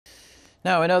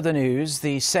Now, in other news,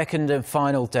 the second and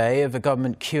final day of a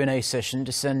government Q&A session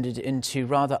descended into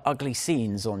rather ugly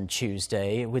scenes on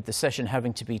Tuesday, with the session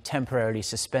having to be temporarily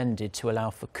suspended to allow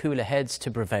for cooler heads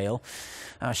to prevail.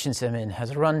 Shin Se-min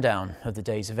has a rundown of the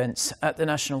day's events at the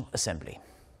National Assembly.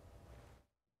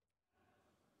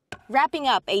 Wrapping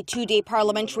up a two-day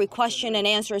parliamentary question and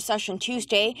answer session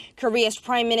Tuesday, Korea's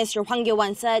Prime Minister Hwang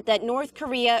Kyo-ahn said that North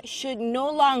Korea should no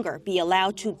longer be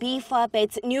allowed to beef up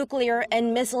its nuclear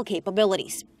and missile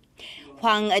capabilities.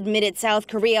 Hwang admitted South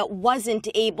Korea wasn't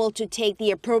able to take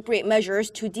the appropriate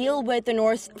measures to deal with the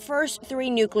North's first 3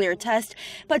 nuclear tests,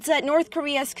 but said North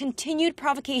Korea's continued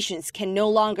provocations can no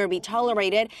longer be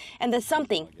tolerated and that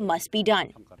something must be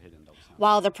done.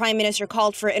 While the Prime Minister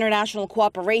called for international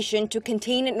cooperation to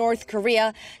contain North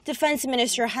Korea, Defense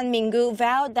Minister Min-koo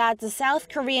vowed that the South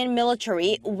Korean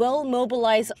military will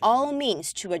mobilize all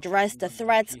means to address the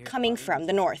threats coming from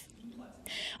the North.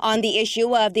 On the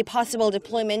issue of the possible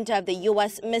deployment of the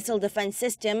U.S. missile defense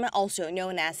system, also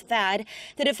known as THAAD,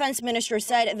 the defense minister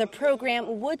said the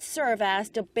program would serve as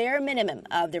the bare minimum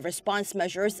of the response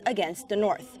measures against the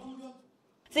North.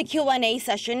 The Q&A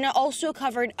session also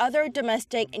covered other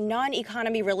domestic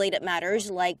non-economy related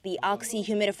matters like the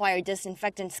oxy-humidifier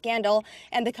disinfectant scandal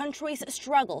and the country's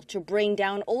struggle to bring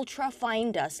down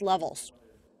ultra-fine dust levels.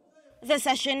 The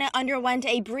session underwent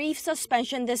a brief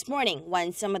suspension this morning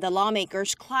when some of the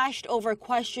lawmakers clashed over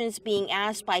questions being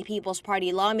asked by People's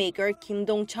Party lawmaker Kim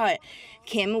Dong-chul.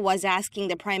 Kim was asking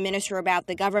the Prime Minister about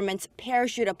the government's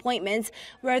parachute appointments,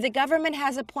 where the government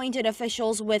has appointed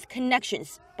officials with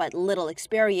connections but little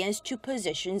experience to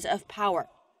positions of power.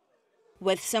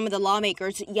 With some of the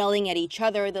lawmakers yelling at each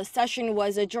other, the session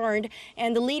was adjourned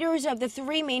and the leaders of the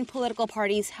 3 main political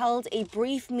parties held a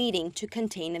brief meeting to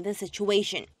contain the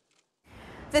situation.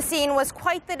 The scene was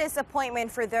quite the disappointment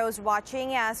for those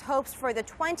watching, as hopes for the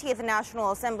 20th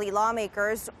National Assembly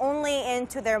lawmakers only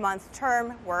into their month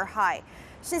term were high.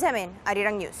 Shin Se-min,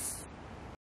 Arirang News.